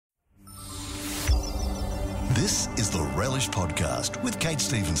This is the Relish Podcast with Kate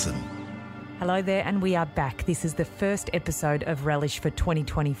Stevenson. Hello there, and we are back. This is the first episode of Relish for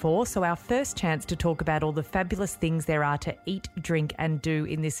 2024, so our first chance to talk about all the fabulous things there are to eat, drink and do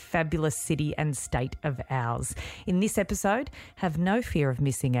in this fabulous city and state of ours. In this episode, have no fear of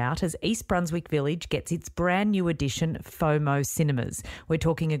missing out as East Brunswick Village gets its brand new edition, FOMO Cinemas. We're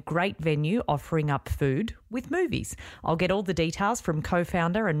talking a great venue offering up food with movies. I'll get all the details from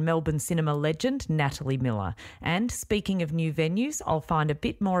co-founder and Melbourne cinema legend Natalie Miller. And speaking of new venues, I'll find a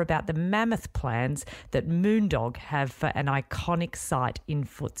bit more about the mammoth plans that Moondog have for an iconic site in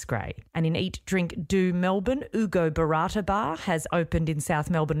Footscray. And in Eat, Drink, Do Melbourne, Ugo Burrata Bar has opened in South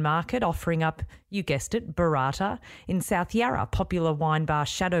Melbourne Market, offering up, you guessed it, burrata. In South Yarra, popular wine bar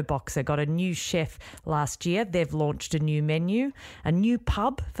Shadowboxer got a new chef last year. They've launched a new menu, a new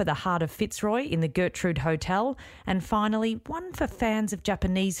pub for the heart of Fitzroy in the Gertrude Hotel, and finally, one for fans of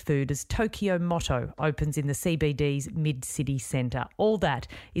Japanese food as Tokyo Motto opens in the CBD's Mid-City Centre. All that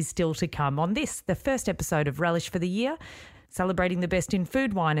is still to come on this, the first episode of Relish for the year, celebrating the best in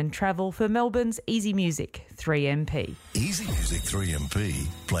food, wine and travel for Melbourne's Easy Music 3MP. Easy Music 3MP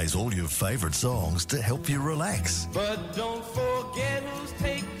plays all your favourite songs to help you relax. But don't forget who's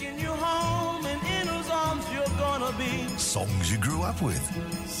taking you home and in whose arms you're gonna be. Songs you grew up with.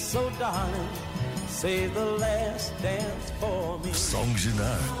 So darling, save the last dance for me. Songs you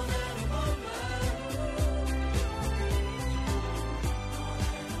know.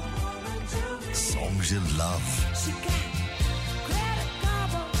 Songs you love. She got Greta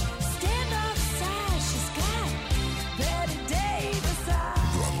Garbo, stand outside. She's got Betty Davis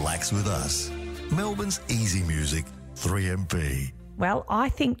eyes. Relax with us. Melbourne's Easy Music 3MP. Well, I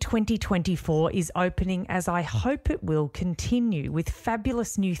think 2024 is opening as I hope it will continue, with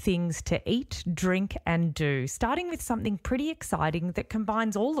fabulous new things to eat, drink and do, starting with something pretty exciting that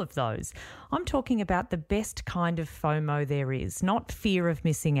combines all of those. I'm talking about the best kind of FOMO there is, not fear of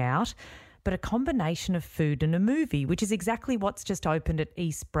missing out, but a combination of food and a movie, which is exactly what's just opened at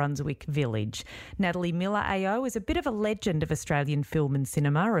East Brunswick Village. Natalie Miller AO is a bit of a legend of Australian film and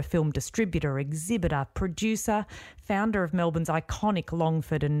cinema, a film distributor, exhibitor, producer, founder of Melbourne's iconic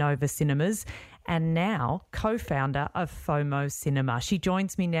Longford and Nova cinemas, and now co-founder of FOMO Cinema. She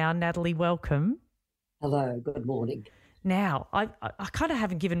joins me now. Natalie, welcome. Hello, good morning. Now, I kind of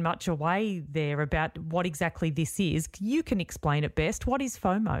haven't given much away there about what exactly this is. You can explain it best. What is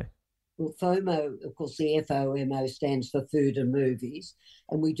FOMO? Well, FOMO, of course, the FOMO stands for food and movies.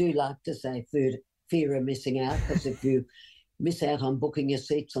 And we do like to say fear of missing out, because if you miss out on booking your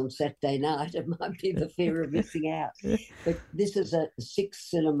seats on Saturday night, it might be the fear of missing out. But this is a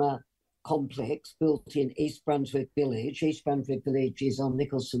 6-cinema complex built in East Brunswick Village. East Brunswick Village is on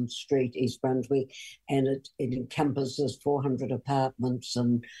Nicholson Street, East Brunswick, and it encompasses 400 apartments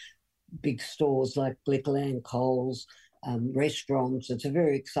and big stores like Blickland, Coles, restaurants. It's a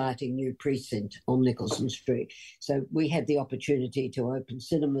very exciting new precinct on Nicholson Street. So we had the opportunity to open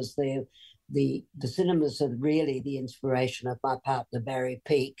cinemas there. The cinemas are really the inspiration of my partner, Barry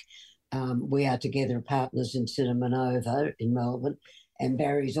Peake. We are together partners in Cinema Nova in Melbourne, and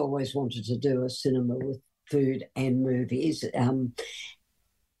Barry's always wanted to do a cinema with food and movies. And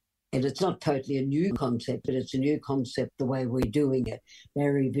it's not totally a new concept, but it's a new concept the way we're doing it.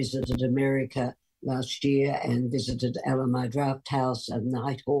 Barry visited America last year and visited Alamo Draft House and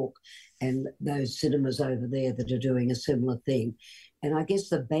Nighthawk and those cinemas over there that are doing a similar thing. And I guess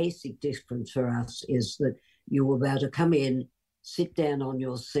the basic difference for us is that you're about to come in, sit down on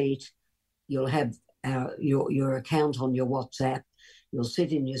your seat, you'll have your account on your WhatsApp, you'll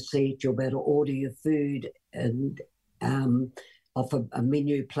sit in your seat, you'll be able to order your food and off a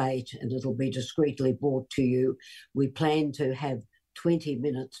menu plate, and it'll be discreetly brought to you. We plan to have 20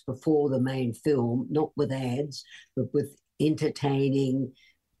 minutes before the main film, not with ads, but with entertaining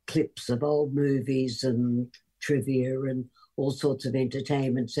clips of old movies and trivia and all sorts of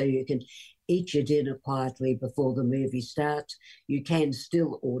entertainment, so you can eat your dinner quietly before the movie starts. You can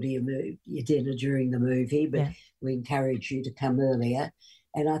still order your dinner during the movie, but we encourage you to come earlier.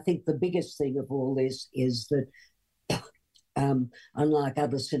 And I think the biggest thing of all this is that unlike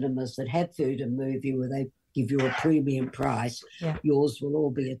other cinemas that have food and movie where they give you a premium price, yours will all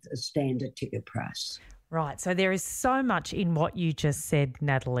be at a standard ticket price. Right. So there is so much in what you just said,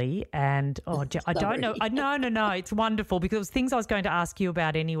 Natalie. And I don't know. No. It's wonderful because it was things I was going to ask you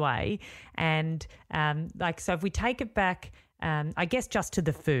about anyway. And so if we take it back I guess just to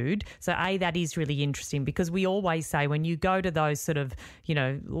the food. So that is really interesting because we always say when you go to those sort of,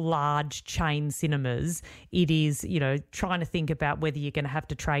 large chain cinemas, it is, trying to think about whether you're going to have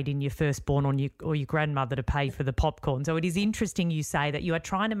to trade in your firstborn or your grandmother to pay for the popcorn. So it is interesting you say that you are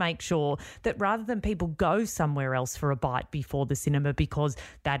trying to make sure that rather than people go somewhere else for a bite before the cinema because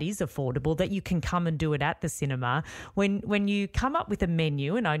that is affordable, that you can come and do it at the cinema. When you come up with a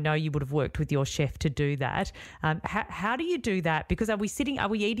menu, and I know you would have worked with your chef to do that, how do you do that? Because are we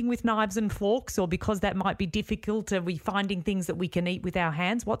eating with knives and forks, or because that might be difficult, are we finding things that we can eat with our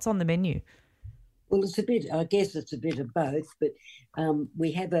hands? What's on the menu? Well, I guess it's a bit of both, but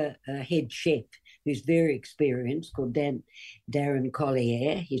we have a head chef who's very experienced called Darren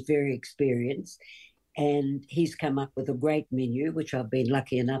Collier. He's very experienced, and he's come up with a great menu, which I've been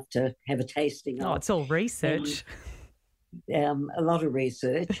lucky enough to have a tasting of. Oh, it's all research. A lot of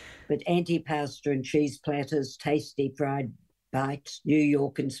research, but antipasta and cheese platters, tasty fried bites, New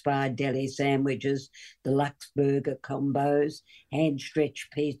York-inspired deli sandwiches, deluxe burger combos, hand-stretched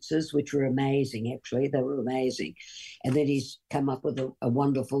pizzas, which were amazing, actually. They were amazing. And then he's come up with a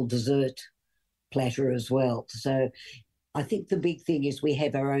wonderful dessert platter as well. So I think the big thing is we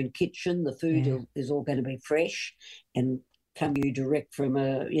have our own kitchen. The food is all going to be fresh and come direct from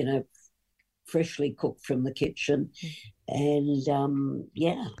freshly cooked from the kitchen. And,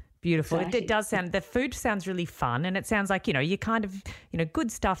 Beautiful. It does sound, the food sounds really fun, and it sounds like, you kind of,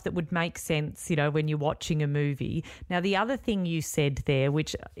 good stuff that would make sense, when you're watching a movie. Now, the other thing you said there,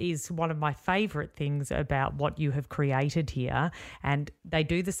 which is one of my favourite things about what you have created here, and they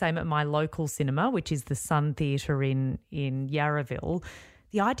do the same at my local cinema, which is the Sun Theatre in Yarraville.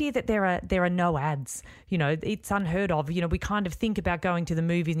 The idea that there are no ads, it's unheard of. We kind of think about going to the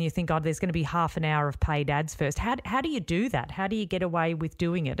movies and you think, there's going to be half an hour of paid ads first. How do you do that? How do you get away with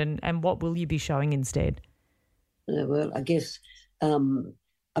doing it? And what will you be showing instead? Well, I guess,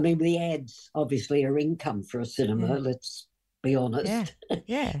 the ads obviously are income for a cinema, let's be honest.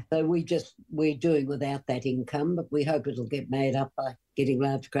 Yeah. So we're doing without that income, but we hope it'll get made up by getting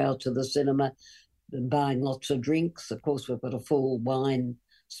large crowds to the cinema and buying lots of drinks. Of course, we've got a full wine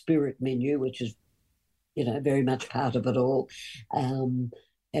spirit menu, which is, very much part of it all.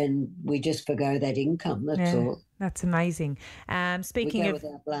 And we just forgo that income, that's all. That's amazing. Speaking we go of...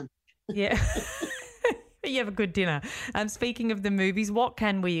 without lunch. Yeah. You have a good dinner. Speaking of the movies, what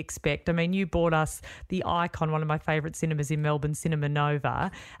can we expect? You bought us the Icon, one of my favourite cinemas in Melbourne, Cinema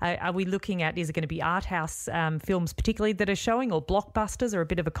Nova. Are we looking at, is it going to be art house films particularly that are showing, or blockbusters, or a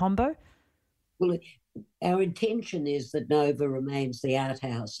bit of a combo? Well, our intention is that Nova remains the art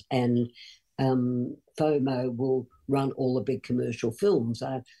house, and FOMO will run all the big commercial films.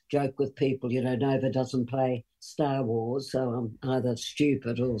 I joke with people, Nova doesn't play Star Wars, so I'm either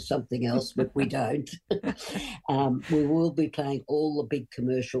stupid or something else, but we don't. We will be playing all the big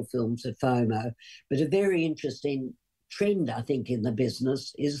commercial films at FOMO, but a very interesting trend, I think, in the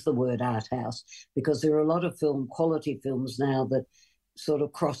business is the word art house, because there are a lot of quality films now that sort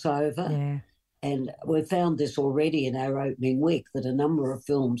of cross over. Yeah. And we've found this already in our opening week, that a number of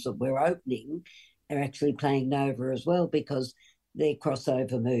films that we're opening are actually playing Nova as well, because they're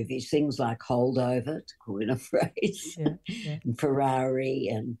crossover movies, things like Holdover, to coin a phrase, and Ferrari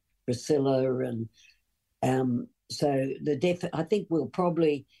and Priscilla. And so I think we'll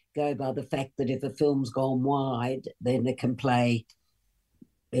probably go by the fact that if a film's gone wide, then it can play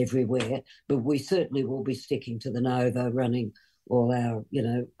everywhere. But we certainly will be sticking to the Nova, running all our,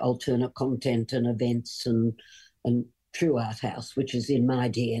 alternate content and events and true art house, which is in my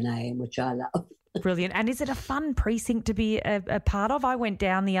DNA and which I love. Brilliant. And is it a fun precinct to be a part of? I went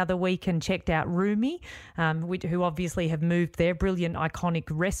down the other week and checked out Roomy, who obviously have moved there. Brilliant, iconic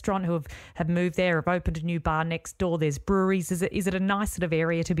restaurant who have moved there, have opened a new bar next door. There's breweries. Is it a nice sort of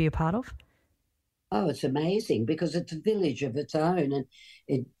area to be a part of? Oh, it's amazing, because it's a village of its own,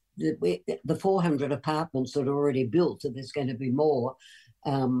 and the 400 apartments that are already built, and there's going to be more.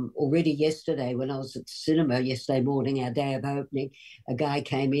 Already yesterday, when I was at the cinema yesterday morning, our day of opening, a guy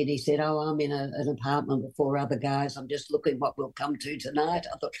came in. He said, I'm in an apartment with 4 other guys. I'm just looking what we'll come to tonight.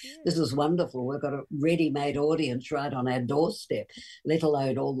 I thought, this is wonderful. We've got a ready-made audience right on our doorstep, let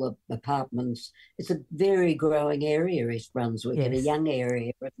alone all the apartments. It's a very growing area, East Brunswick, and a young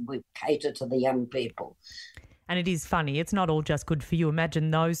area. We cater to the young people. And it is funny. It's not all just good for you.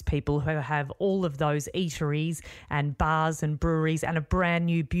 Imagine those people who have all of those eateries and bars and breweries and a brand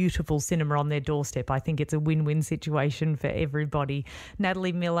new, beautiful cinema on their doorstep. I think it's a win-win situation for everybody.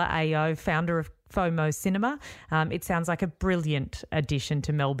 Natalie Miller, AO, founder of FOMO Cinema. It sounds like a brilliant addition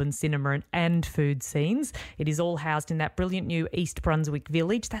to Melbourne cinema and food scenes. It is all housed in that brilliant new East Brunswick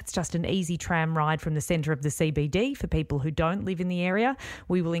village. That's just an easy tram ride from the centre of the CBD for people who don't live in the area.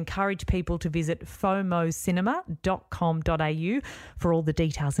 We will encourage people to visit fomocinema.com.au for all the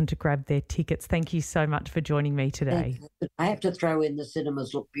details and to grab their tickets. Thank you so much for joining me today. I have to throw in the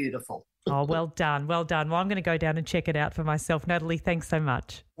cinemas look beautiful. Oh, well done. Well done. Well, I'm going to go down and check it out for myself. Natalie, thanks so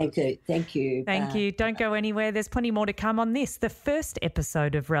much. Thank you. Thank you. Thank you. Don't go anywhere. There's plenty more to come on this, the first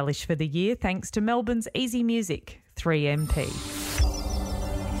episode of Relish for the year, thanks to Melbourne's Easy Music 3MP.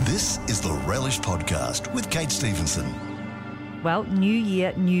 This is the Relish Podcast with Kate Stevenson. Well, new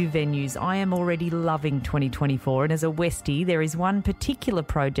year, new venues. I am already loving 2024, and as a Westie, there is one particular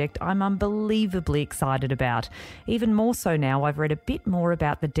project I'm unbelievably excited about. Even more so now, I've read a bit more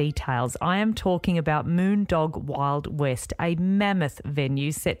about the details. I am talking about Moondog Wild West, a mammoth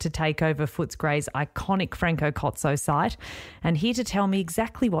venue set to take over Footscray's iconic Franco Cozzo site. And here to tell me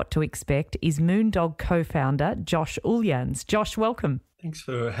exactly what to expect is Moondog co-founder Josh Uljans. Josh, welcome. Thanks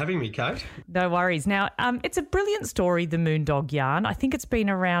for having me, Kate. No worries. Now, it's a brilliant story, the Moondog yarn. I think it's been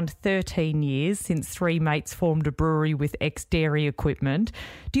around 13 years since three mates formed a brewery with ex-dairy equipment.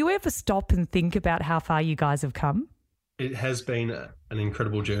 Do you ever stop and think about how far you guys have come? It has been an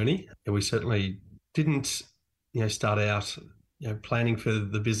incredible journey. We certainly didn't, start out, planning for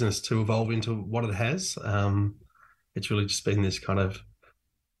the business to evolve into what it has. It's really just been this kind of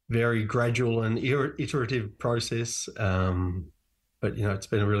very gradual and iterative process. But, it's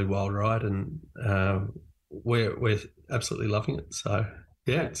been a really wild ride, and we're absolutely loving it. So,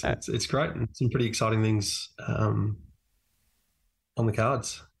 yeah, it's great, and some pretty exciting things on the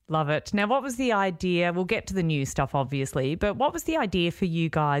cards. Love it. Now, what was the idea? We'll get to the new stuff, obviously, but what was the idea for you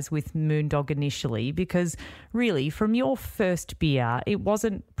guys with Moondog initially? Because really, from your first beer, it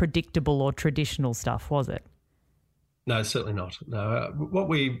wasn't predictable or traditional stuff, was it? No, certainly not. No, what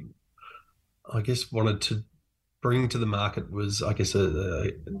we, I guess, wanted to bring to the market was, I guess, a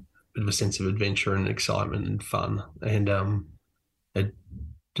bit of a sense of adventure and excitement and fun, and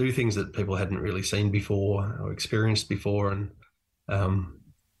do things that people hadn't really seen before or experienced before, and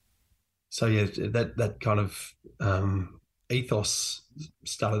so yeah, that kind of ethos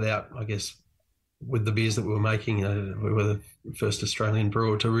started out, I guess, with the beers that we were making. We were the first Australian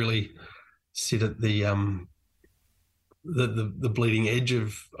brewer to really sit at the bleeding edge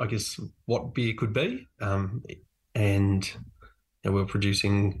of, I guess, what beer could be. And we're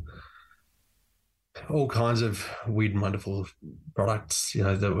producing all kinds of weird and wonderful products,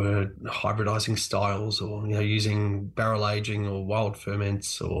 that were hybridizing styles, or, using barrel aging or wild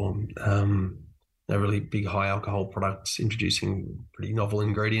ferments, or, really big high alcohol products, introducing pretty novel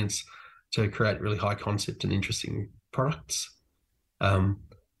ingredients to create really high concept and interesting products.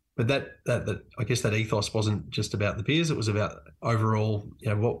 But that I guess that ethos wasn't just about the beers. It was about overall,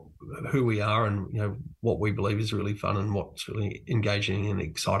 who we are, and what we believe is really fun and what's really engaging and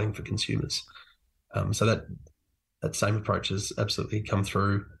exciting for consumers. So that same approach has absolutely come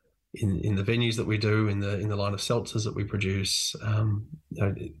through in the venues that we do, in the line of seltzers that we produce,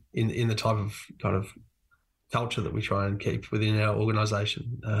 in the type of kind of culture that we try and keep within our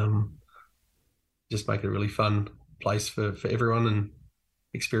organisation. Just make it a really fun place for everyone, and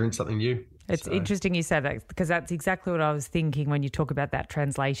experience something new. It's interesting you say that, because that's exactly what I was thinking when you talk about that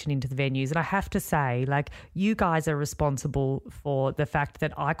translation into the venues. And I have to say, you guys are responsible for the fact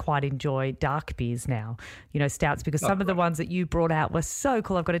that I quite enjoy dark beers now, stouts, because some of the ones that you brought out were so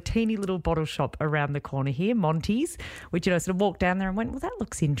cool. I've got a teeny little bottle shop around the corner here, Monty's, which, sort of walked down there and went, well, that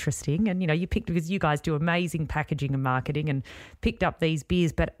looks interesting. And, you picked, because you guys do amazing packaging and marketing, and picked up these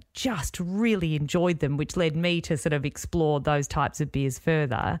beers, but just really enjoyed them, which led me to sort of explore those types of beers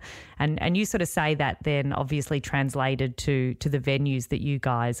further. And you sort of say that then obviously translated to the venues that you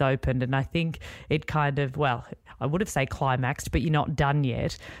guys opened. And I think it kind of, well, I would have said climaxed, but you're not done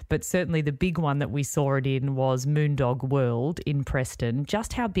yet. But certainly the big one that we saw it in was Moondog World in Preston.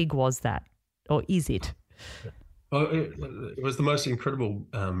 Just how big was that, or is it? Well, it was the most incredible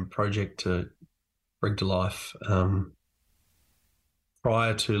project to bring to life.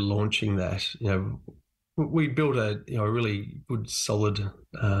 Prior to launching that, we built a really good, solid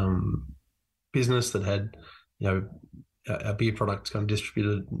business that had, our beer products kind of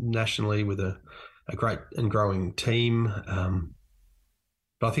distributed nationally with a great and growing team.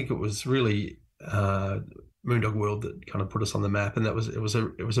 But I think it was really Moondog World that kind of put us on the map, and it was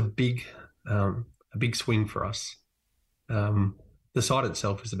a big swing for us. The site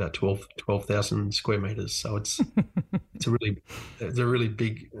itself is about 12,000 square meters, so it's a really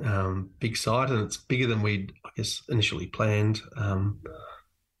big site, and it's bigger than we'd, I guess, initially planned.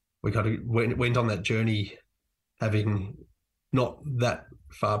 we kind of went on that journey, having not that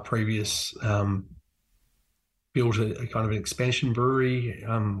far previous built a kind of an expansion brewery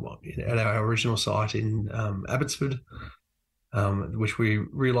at our original site in Abbotsford, which we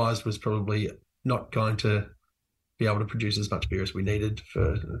realised was probably not going to be able to produce as much beer as we needed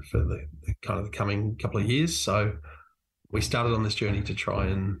for the kind of the coming couple of years. So we started on this journey to try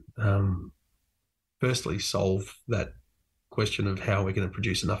and firstly solve that question of how we're going to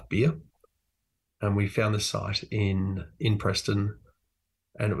produce enough beer. And we found this site in Preston,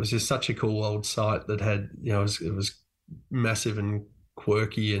 and it was just such a cool old site that had, it was massive and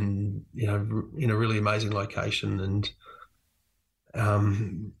quirky, and in a really amazing location, and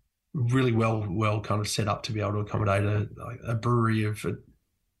really well kind of set up to be able to accommodate a brewery of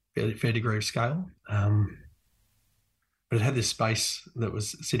a fair degree of scale. But it had this space that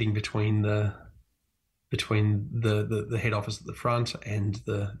was sitting between the head office at the front and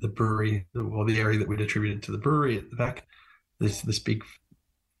the brewery, or the area that we'd attributed to the brewery at the back. This big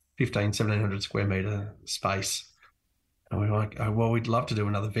 1,700 square metre space. And we were like, oh, well, we'd love to do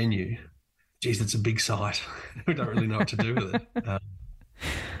another venue. Geez, it's a big site. We don't really know what to do with it.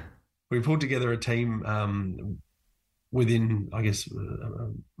 We pulled together a team within, I guess,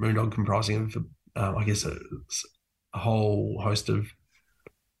 Moondog, comprising of, I guess, a whole host of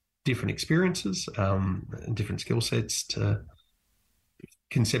different experiences and different skill sets to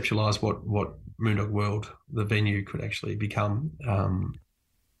conceptualise what Moondog World, the venue, could actually become,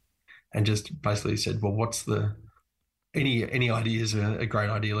 and just basically said, well, what's any ideas are a great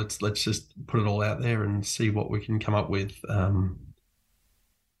idea. Let's just put it all out there and see what we can come up with.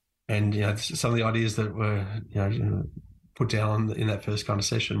 And some of the ideas that were put down in that first kind of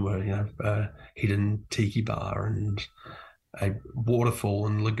session were a hidden tiki bar and a waterfall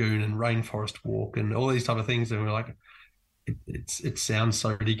and lagoon and rainforest walk and all these type of things. And we're like, it sounds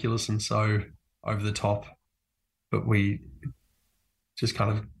so ridiculous and so over the top, but we just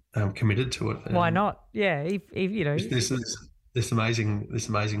kind of committed to it. And why not? Yeah, if this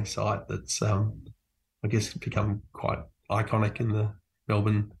amazing site that's I guess become quite iconic in the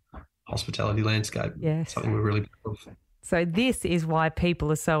Melbourne hospitality landscape. Yes, something we're really proud of. So this is why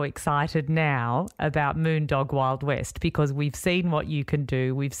people are so excited now about Moondog Wild West, because we've seen what you can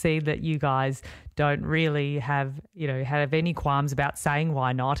do. We've seen that you guys don't really have any qualms about saying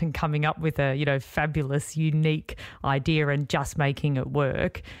why not and coming up with a, fabulous, unique idea and just making it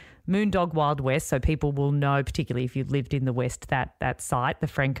work. Moondog Wild West, so people will know, particularly if you've lived in the West, that site, the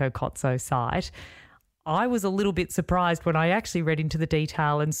Franco Cozzo site. I was a little bit surprised when I actually read into the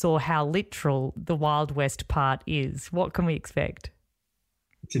detail and saw how literal the Wild West part is. What can we expect?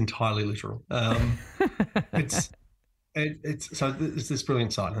 It's entirely literal. It's this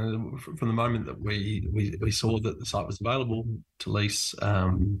brilliant site. And from the moment that we saw that the site was available to lease,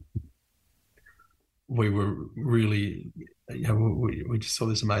 we were really, we just saw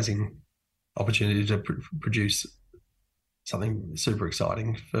this amazing opportunity to produce something super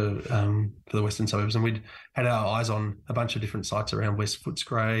exciting for the Western suburbs. And we'd had our eyes on a bunch of different sites around West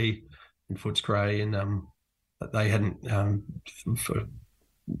Footscray and they hadn't, for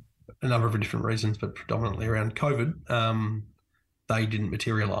a number of different reasons, but predominantly around COVID, they didn't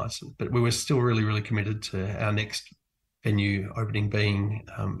materialise. But we were still really, really committed to our next venue opening being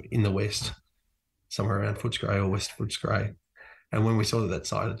in the West, somewhere around Footscray or West Footscray. And when we saw that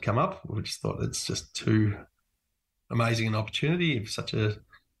site had come up, we just thought it's just too amazing an opportunity of such a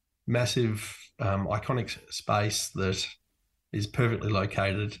massive, iconic space that is perfectly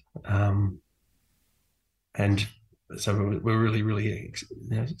located. And so we're really, really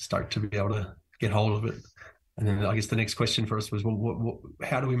stoked to be able to get hold of it. And then I guess the next question for us was, well,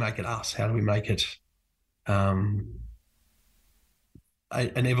 how do we make it us? How do we make it an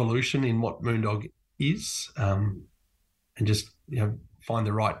evolution in what Moondog is, and just find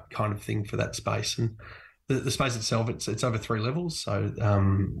the right kind of thing for that space. And the space itself, it's over 3 levels. So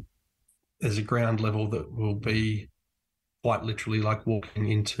there's a ground level that will be quite literally like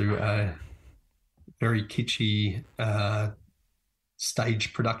walking into a very kitschy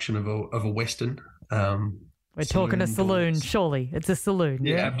stage production of a Western. We're talking a saloon, surely. It's a saloon.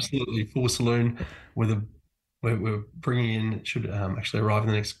 Yeah, absolutely. Full saloon we're bringing in, it should actually arrive in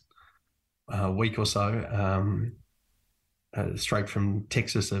the next week or so, straight from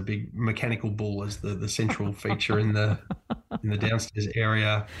Texas, a big mechanical bull as the central feature in the downstairs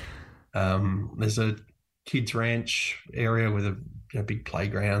area. There's a kids ranch area with a big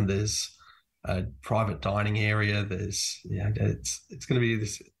playground. There's a private dining area. There's it's going to be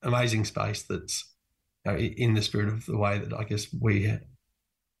this amazing space that's in the spirit of the way that I guess we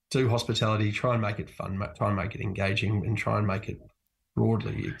do hospitality. Try and make it fun, try and make it engaging, and try and make it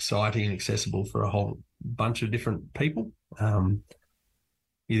broadly exciting and accessible for a whole bunch of different people.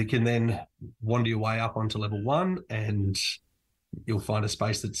 You can then wander your way up onto level 1, and you'll find a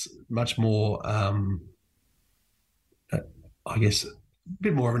space that's much more, I guess, a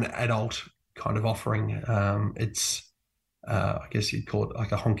bit more of an adult kind of offering. It's, I guess you'd call it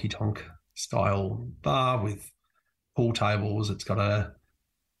like a honky-tonk style bar with pool tables. It's got a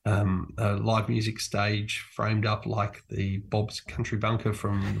live music stage framed up like the Bob's Country Bunker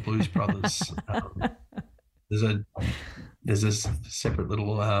from the Blues Brothers. There's a separate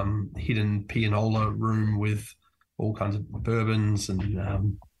little hidden pianola room with all kinds of bourbons,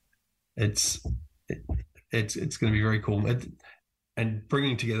 and it's going to be very cool. And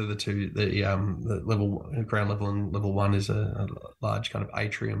bringing together the two, the ground level and level 1 is a large kind of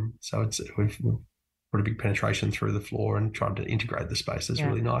atrium. So we've put a big penetration through the floor and tried to integrate the spaces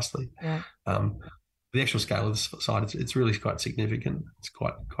really nicely. Yeah. The actual scale of the site, it's really quite significant. It's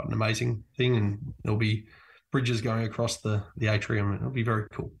quite an amazing thing, and there'll be bridges going across the atrium. It'll be very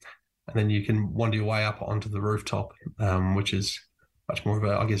cool. And then you can wander your way up onto the rooftop, which is much more of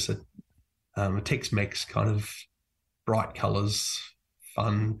a Tex-Mex kind of bright colours,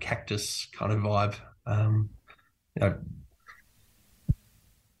 fun cactus kind of vibe.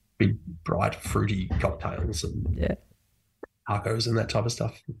 Big, bright, fruity cocktails and tacos and that type of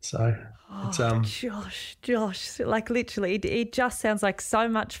stuff. So it's Josh, like literally, it just sounds like so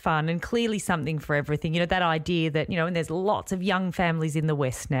much fun and clearly something for everything. That idea that, and there's lots of young families in the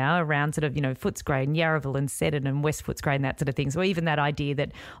West now around sort of, Footscray and Yarraville and Seddon and West Footscray and that sort of thing. So even that idea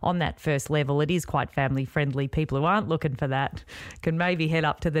that on that first level it is quite family friendly, people who aren't looking for that can maybe head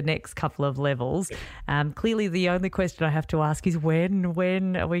up to the next couple of levels. Clearly the only question I have to ask is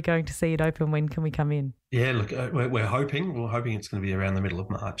when are we going to see it open? When can we come in? Yeah, look, we're hoping it's going to be around the middle of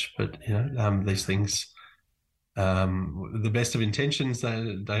March, but these things, the best of intentions,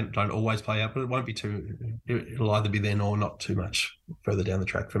 they don't always play out, but it won't be it'll either be then or not too much further down the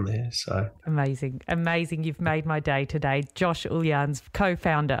track from there. So amazing. You've made my day today. Josh Ulyans,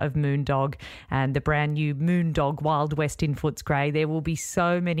 co-founder of Moondog and the brand new Moondog Wild West in Footscray. There will be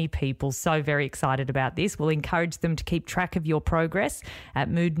so many people so very excited about this. We'll encourage them to keep track of your progress at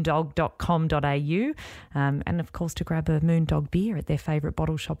moondog.com.au, and of course to grab a Moondog beer at their favourite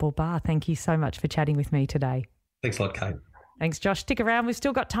bottle shop or bar. Thank you so much for chatting with me today. Thanks a lot, Kate. Thanks, Josh. Stick around. We've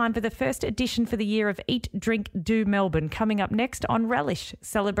still got time for the first edition for the year of Eat, Drink, Do Melbourne coming up next on Relish,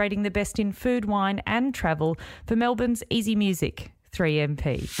 celebrating the best in food, wine and travel for Melbourne's easy music,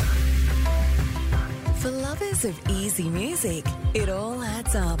 3MP. For lovers of easy music, it all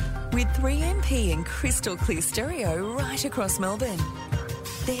adds up with 3MP and crystal clear stereo right across Melbourne.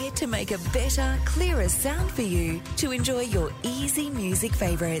 There to make a better, clearer sound for you to enjoy your easy music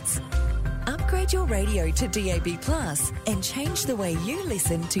favourites. Upgrade your radio to DAB Plus and change the way you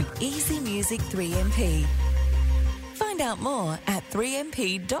listen to Easy Music 3MP. Find out more at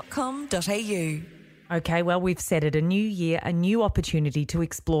 3mp.com.au. Okay, well, we've said it, a new year, a new opportunity to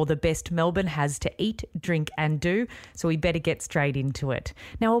explore the best Melbourne has to eat, drink and do, so we better get straight into it.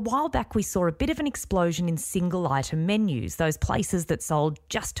 Now, a while back we saw a bit of an explosion in single-item menus, those places that sold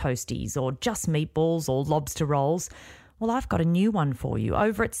just toasties or just meatballs or lobster rolls. Well, I've got a new one for you.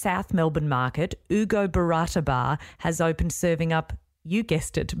 Over at South Melbourne Market, Ugo Burrata Bar has opened serving up, you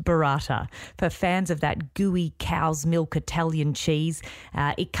guessed it, burrata. For fans of that gooey cow's milk Italian cheese,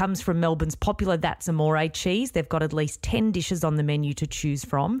 it comes from Melbourne's popular That's Amore cheese. They've got at least 10 dishes on the menu to choose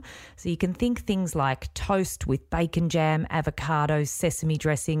from. So you can think things like toast with bacon jam, avocado, sesame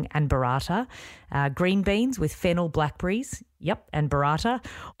dressing and burrata, green beans with fennel blackberries, and burrata,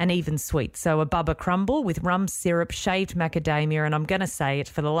 and even sweet. So a bubba crumble with rum syrup, shaved macadamia, and I'm going to say it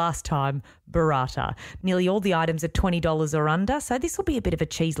for the last time, burrata. Nearly all the items are $20 or under, so this will be a bit of a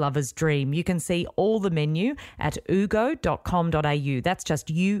cheese lover's dream. You can see all the menu at ugo.com.au. That's just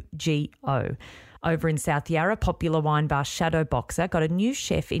UGO. Over in South Yarra, popular wine bar Shadow Boxer got a new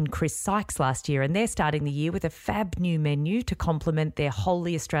chef in Chris Sykes last year, and they're starting the year with a fab new menu to complement their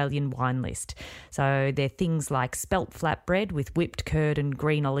wholly Australian wine list. So they're things like spelt flatbread with whipped curd and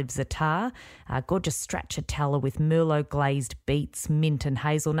green olive za'atar, gorgeous stracciatella with Merlot glazed beets, mint and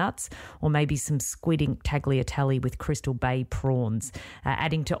hazelnuts, or maybe some squid ink tagliatelle with Crystal Bay prawns.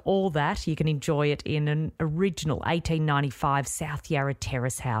 Adding to all that, you can enjoy it in an original 1895 South Yarra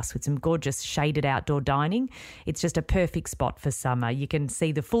terrace house with some gorgeous shaded outdoor dining. It's just a perfect spot for summer. You can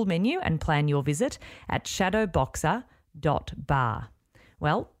see the full menu and plan your visit at shadowboxer.bar.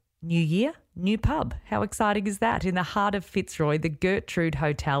 Well, new year, new pub. How exciting is that? In the heart of Fitzroy, the Gertrude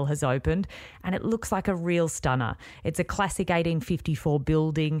Hotel has opened and it looks like a real stunner. It's a classic 1854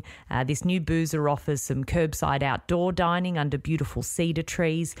 building. This new boozer offers some curbside outdoor dining under beautiful cedar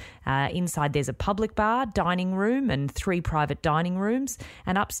trees. Inside there's a public bar, dining room and 3 private dining rooms,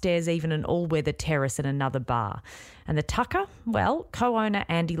 and upstairs even an all-weather terrace and another bar. And the tucker, well, co-owner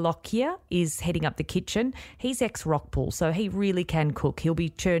Andy Lockyer is heading up the kitchen. He's ex-Rockpool, so he really can cook. He'll be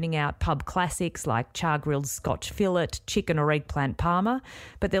churning out pub classics like char-grilled Scotch fillet, chicken or eggplant parma,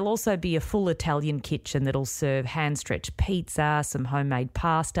 but there'll also be a full Italian kitchen that'll serve hand-stretched pizza, some homemade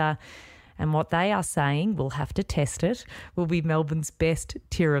pasta, and what they are saying, we'll have to test it, will be Melbourne's best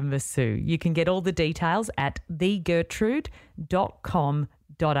tiramisu. You can get all the details at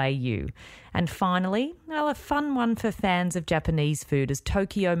thegertrude.com.au. And finally, well, a fun one for fans of Japanese food as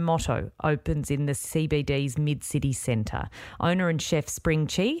Tokyo Motto opens in the CBD's mid-city centre. Owner and chef Spring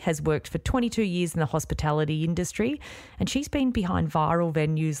Chi has worked for 22 years in the hospitality industry, and she's been behind viral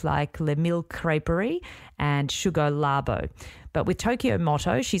venues like Le Mille Creperie and Shugo Labo. But with Tokyo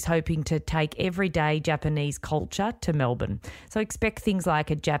Motto, she's hoping to take everyday Japanese culture to Melbourne. So expect things like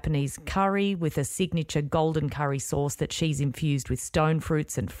a Japanese curry with a signature golden curry sauce that she's infused with stone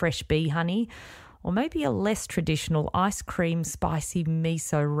fruits and fresh bee honey, or maybe a less traditional ice cream spicy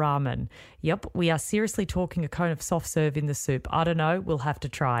miso ramen. Yep, we are seriously talking a cone of soft serve in the soup. I don't know, we'll have to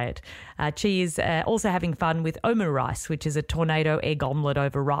try it. She is also having fun with omu rice, which is a tornado egg omelette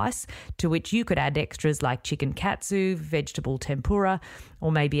over rice, to which you could add extras like chicken katsu, vegetable tempura,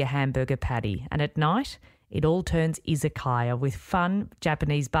 or maybe a hamburger patty. And at night, it all turns izakaya with fun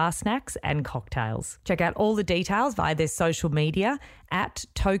Japanese bar snacks and cocktails. Check out all the details via their social media at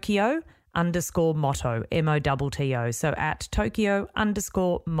Tokyo_Motto, MOTTO. So at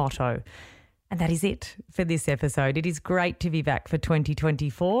Tokyo_Motto. And that is it for this episode. It is great to be back for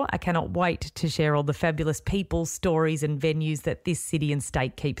 2024. I cannot wait to share all the fabulous people, stories and venues that this city and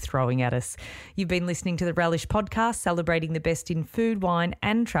state keep throwing at us. You've been listening to the Relish podcast, celebrating the best in food, wine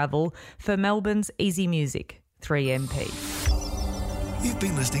and travel for Melbourne's easy music, 3MP. You've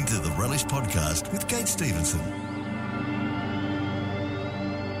been listening to the Relish podcast with Kate Stevenson.